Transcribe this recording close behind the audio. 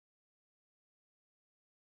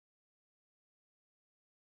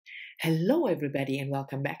Hello everybody and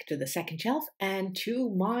welcome back to the second shelf and to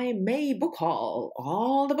my May book haul.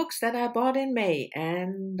 All the books that I bought in May,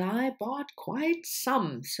 and I bought quite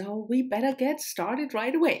some, so we better get started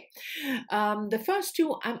right away. The first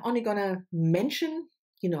two I'm only gonna mention,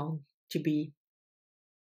 to be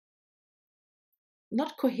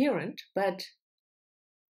not coherent, but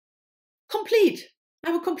complete.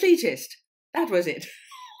 I'm a completist. That was it.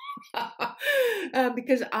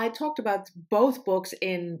 Because I talked about both books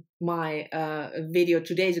in my video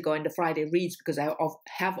 2 days ago in the Friday Reads, because I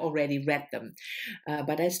have already read them,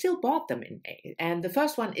 but I still bought them in May. And the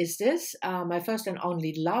first one is this, My First and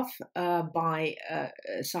Only Love by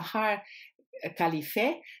Sahar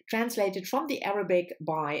Khalife, translated from the Arabic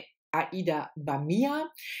by Aida Bamia.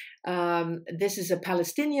 This is a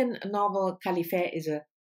Palestinian novel. Khalife is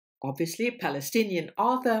obviously a Palestinian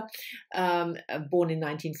author, born in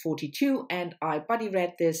 1942, and I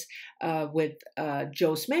Buddyread this with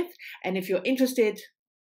Joe Smith. And if you're interested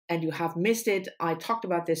and you have missed it, I talked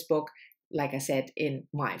about this book, like I said, in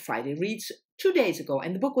my Friday Reads 2 days ago.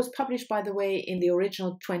 And the book was published, by the way, in the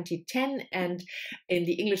original 2010 and in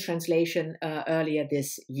the English translation earlier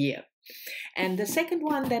this year. And the second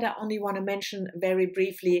one that I only want to mention very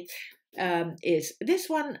briefly is this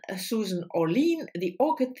one, Susan Orlean, The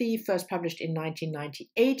Orchid Thief, first published in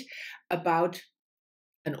 1998, about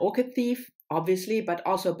an orchid thief, obviously, but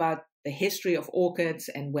also about the history of orchids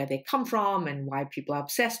and where they come from and why people are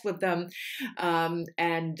obsessed with them.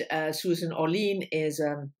 Susan Orlean is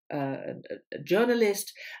a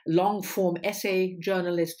journalist, long-form essay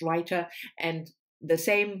journalist, writer, and the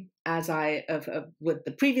same as with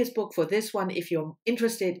the previous book for this one. If you're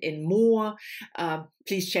interested in more,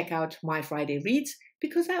 please check out my Friday Reads,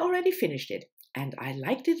 because I already finished it and I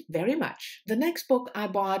liked it very much. The next book I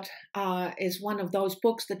bought is one of those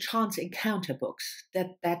books, the chance encounter books,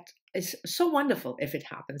 that is so wonderful if it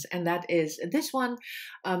happens. And that is this one,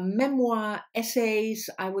 memoir essays,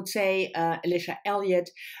 I would say, Alicia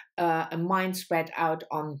Elliott, A Mind Spread Out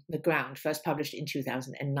on the Ground, first published in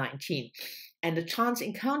 2019. And a chance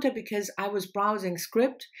encounter because I was browsing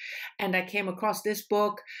script and I came across this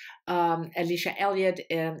book. Alicia Elliott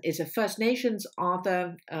is a First Nations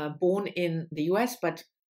author, born in the US but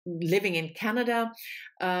living in Canada.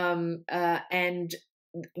 And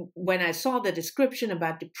when I saw the description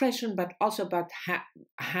about depression, but also about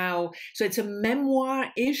how so it's a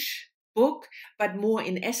memoir-ish book, but more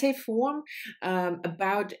in essay form,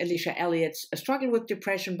 about Alicia Elliott's struggle with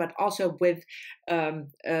depression, but also with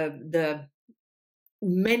the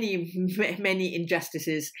many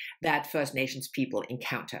injustices that First Nations people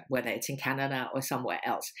encounter, whether it's in Canada or somewhere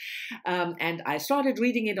else. And I started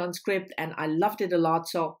reading it on script and I loved it a lot,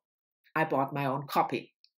 so I bought my own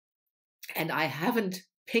copy. And I haven't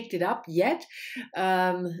picked it up yet,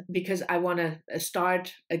 because I want to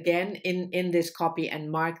start again in this copy and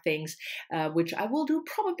mark things, which I will do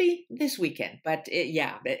probably this weekend. But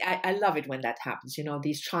yeah, I love it when that happens,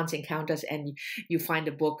 these chance encounters, and you find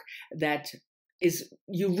a book that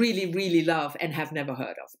you really, really love and have never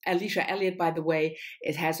heard of. Alicia Elliott, by the way,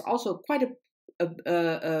 it has also quite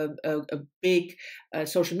a big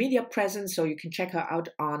social media presence, so you can check her out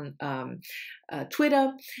on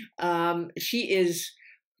Twitter. She is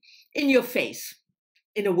in your face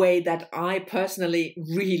in a way that I personally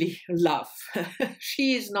really love.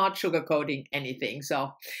 She is not sugarcoating anything.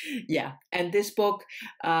 So yeah, and this book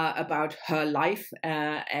about her life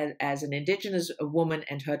as an Indigenous woman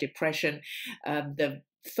and her depression, the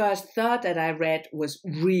first third that I read was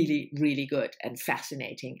really, really good and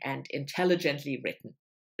fascinating and intelligently written.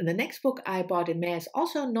 And the next book I bought in May is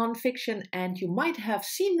also nonfiction, and you might have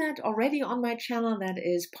seen that already on my channel. That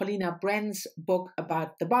is Paulina Brenn's book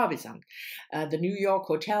about the Barbizon, the New York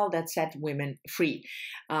hotel that set women free.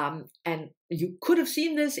 And you could have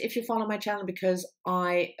seen this if you follow my channel, because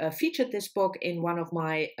I featured this book in one of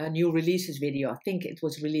my new releases video. I think it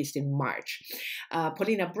was released in March.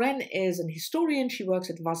 Paulina Brenn is an historian. She works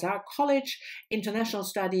at Vassar College, International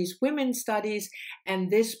Studies, Women's Studies, and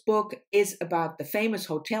this book is about the famous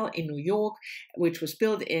hotel in New York, which was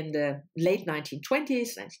built in the late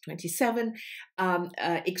 1920s, 1927,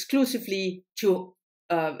 exclusively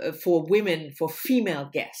for women, for female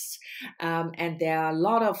guests. And there are a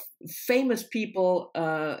lot of famous people,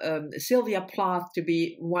 Sylvia Plath to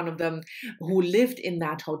be one of them, who lived in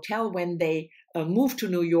that hotel when they moved to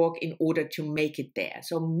New York in order to make it there.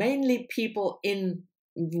 So mainly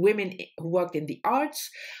women who worked in the arts,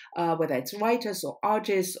 whether it's writers or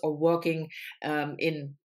artists or working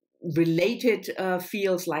in related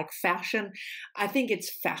fields like fashion. I think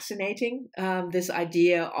it's fascinating, this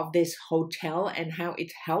idea of this hotel and how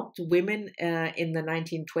it helped women in the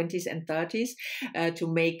 1920s and 30s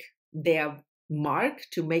to make their mark,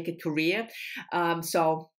 to make a career.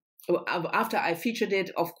 So after I featured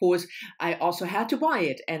it, of course, I also had to buy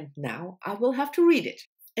it, and now I will have to read it.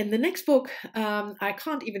 And the next book, I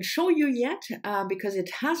can't even show you yet because it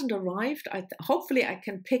hasn't arrived. Hopefully I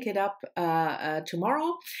can pick it up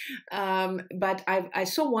tomorrow. But I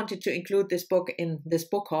so wanted to include this book in this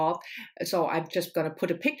book haul. So I'm just going to put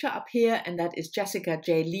a picture up here, and that is Jessica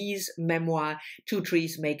J. Lee's memoir, Two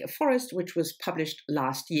Trees Make a Forest, which was published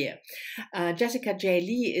last year. Jessica J.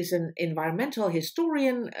 Lee is an environmental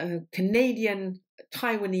historian, Canadian,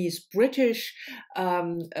 Taiwanese, British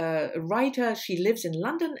writer. She lives in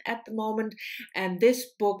London at the moment, and this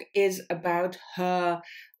book is about her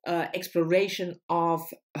exploration of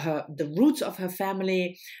the roots of her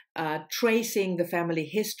family, tracing the family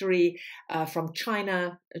history from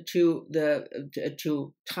China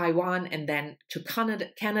to Taiwan and then to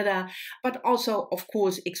Canada, but also, of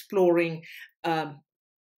course, exploring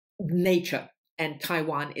nature. And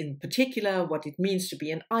Taiwan in particular, what it means to be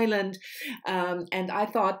an island. And I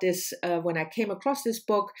thought this, when I came across this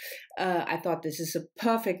book, I thought this is a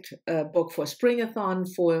perfect book for Springathon,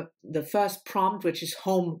 for the first prompt, which is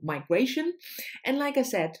home migration. And like I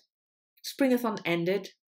said, Springathon ended.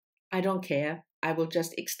 I don't care. I will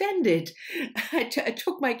just extend it. I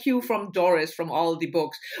took my cue from Doris from All the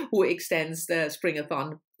Books, who extends the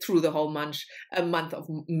Springathon through the whole month of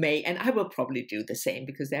May, and I will probably do the same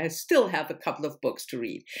because I still have a couple of books to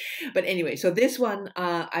read. But anyway, so this one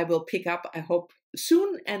I will pick up, I hope,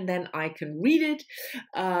 soon, and then I can read it,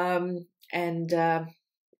 and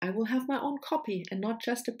I will have my own copy and not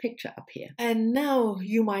just a picture up here. And now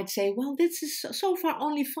you might say, well, this is so far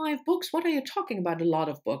only 5 books. What are you talking about, a lot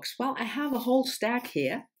of books? Well, I have a whole stack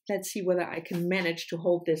here. Let's see whether I can manage to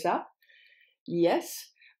hold this up. Yes,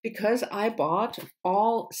 because I bought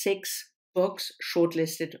all 6 books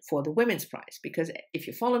shortlisted for the Women's Prize. Because if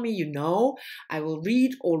you follow me, you know I will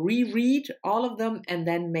read or reread all of them and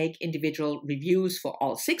then make individual reviews for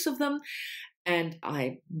all 6 of them. And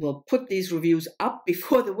I will put these reviews up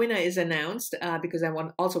before the winner is announced because I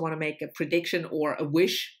also want to make a prediction or a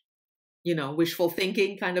wish, wishful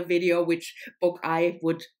thinking kind of video, which book I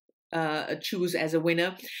would choose as a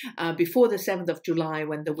winner before the 7th of July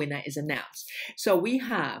when the winner is announced. So we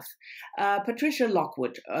have Patricia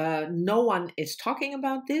Lockwood. No one is talking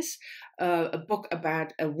about this. A book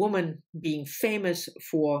about a woman being famous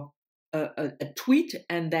for a tweet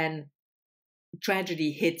and then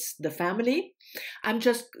tragedy hits the family. I'm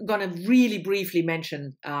just going to really briefly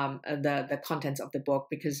mention the contents of the book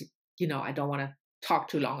because, I don't want to talk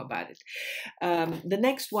too long about it. The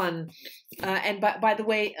next one, and by the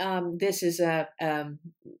way, this is a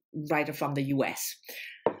writer from the US.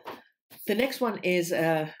 The next one is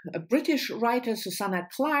a British writer, Susanna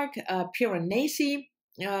Clarke, Piranesi,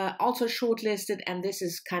 also shortlisted, and this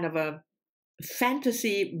is kind of a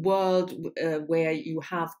fantasy world where you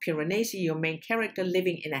have Piranesi, your main character,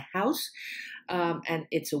 living in a house. And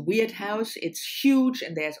it's a weird house. It's huge,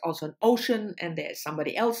 and there's also an ocean, and there's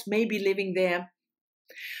somebody else maybe living there.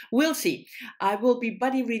 We'll see. I will be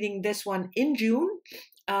buddy reading this one in June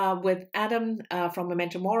with Adam from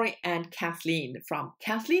Memento Mori and Kathleen from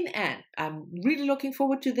Kathleen Ann. I'm really looking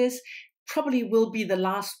forward to this. Probably will be the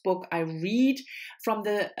last book I read from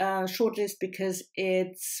the shortlist because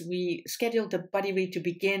we scheduled the buddy read to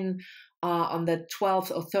begin on the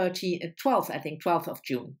 12th or 12th of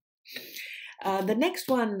June. The next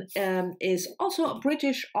one is also a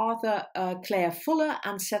British author, Claire Fuller,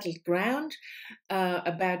 Unsettled Ground,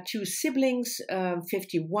 about 2 siblings,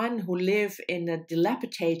 51, who live in a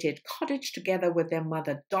dilapidated cottage together with their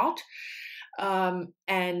mother, Dot.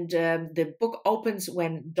 The book opens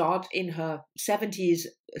when Dot in her 70s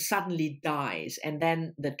suddenly dies, and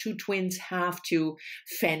then the 2 twins have to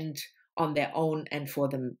fend on their own and for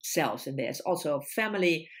themselves. And there's also a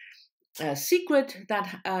family secret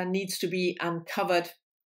that needs to be uncovered.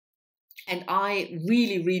 And I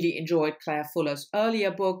really, really enjoyed Claire Fuller's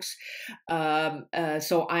earlier books.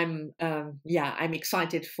 So I'm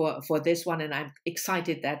excited for this one, and I'm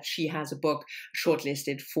excited that she has a book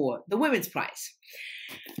shortlisted for the Women's Prize.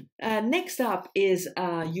 Next up is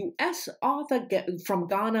a U.S. author from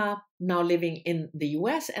Ghana, now living in the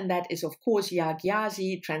U.S., and that is, of course,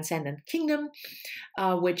 Yagyazi, Transcendent Kingdom,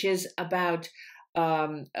 which is about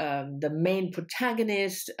the main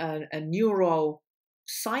protagonist, a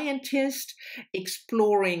neuroscientist,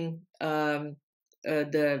 exploring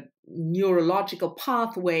the neurological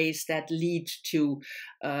pathways that lead to,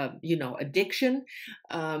 addiction.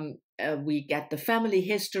 We get the family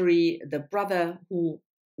history, the brother who,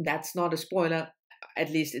 that's not a spoiler, at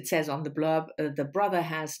least it says on the blurb, the brother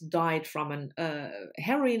has died from an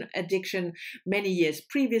heroin addiction many years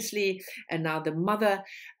previously, and now the mother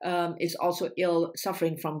is also ill,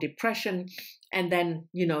 suffering from depression. And then,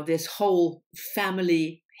 this whole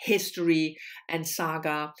family history and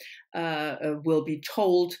saga will be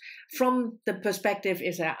told from the perspective,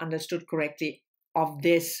 if I understood correctly, of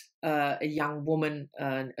this young woman,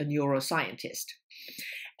 a neuroscientist.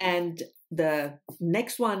 And the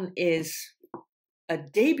next one is a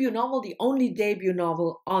debut novel, the only debut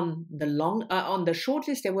novel on the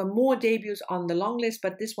shortlist. There were more debuts on the long list,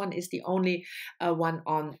 but this one is the only one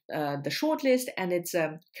on the shortlist, and it's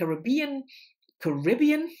a Caribbean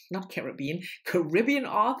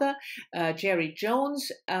author, Jerry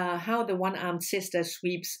Jones, How the One-Armed Sister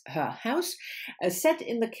Sweeps Her House. Set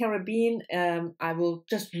in the Caribbean, I will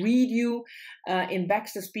just read you. In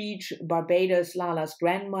Baxter's speech, Barbados, Lala's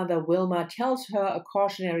grandmother, Wilma, tells her a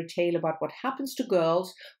cautionary tale about what happens to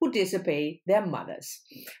girls who disobey their mothers.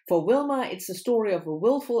 For Wilma, it's the story of a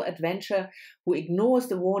willful adventurer who ignores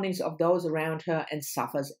the warnings of those around her and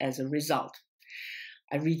suffers as a result.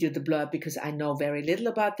 I read you the blurb because I know very little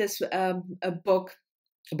about this book,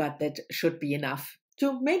 but that should be enough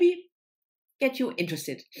to maybe get you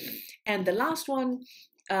interested. And the last one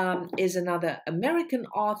is another American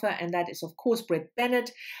author, and that is, of course, Britt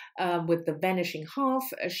Bennett with The Vanishing Half.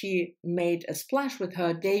 She made a splash with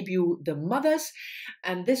her debut, The Mothers,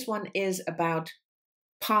 and this one is about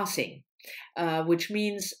passing, which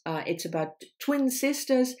means it's about twin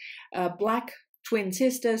sisters, black twin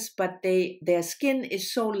sisters, but their skin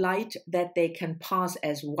is so light that they can pass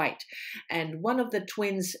as white. And one of the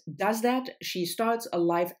twins does that. She starts a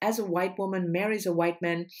life as a white woman, marries a white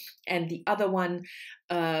man, and the other one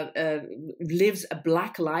lives a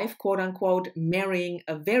black life, quote unquote, marrying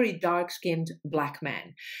a very dark-skinned black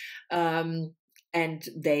man. And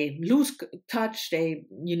they lose touch. They,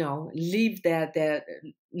 lead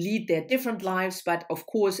their different lives. But of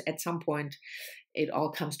course, at some point, it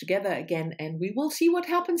all comes together again, and we will see what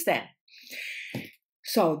happens then.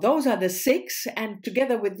 So those are the 6, and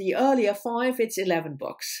together with the earlier 5, it's 11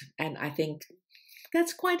 books. And I think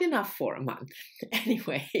that's quite enough for a month.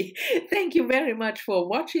 Anyway, thank you very much for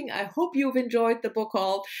watching. I hope you've enjoyed the book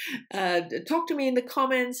haul. Talk to me in the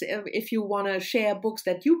comments if you want to share books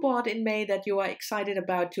that you bought in May that you are excited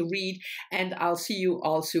about to read, and I'll see you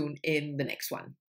all soon in the next one.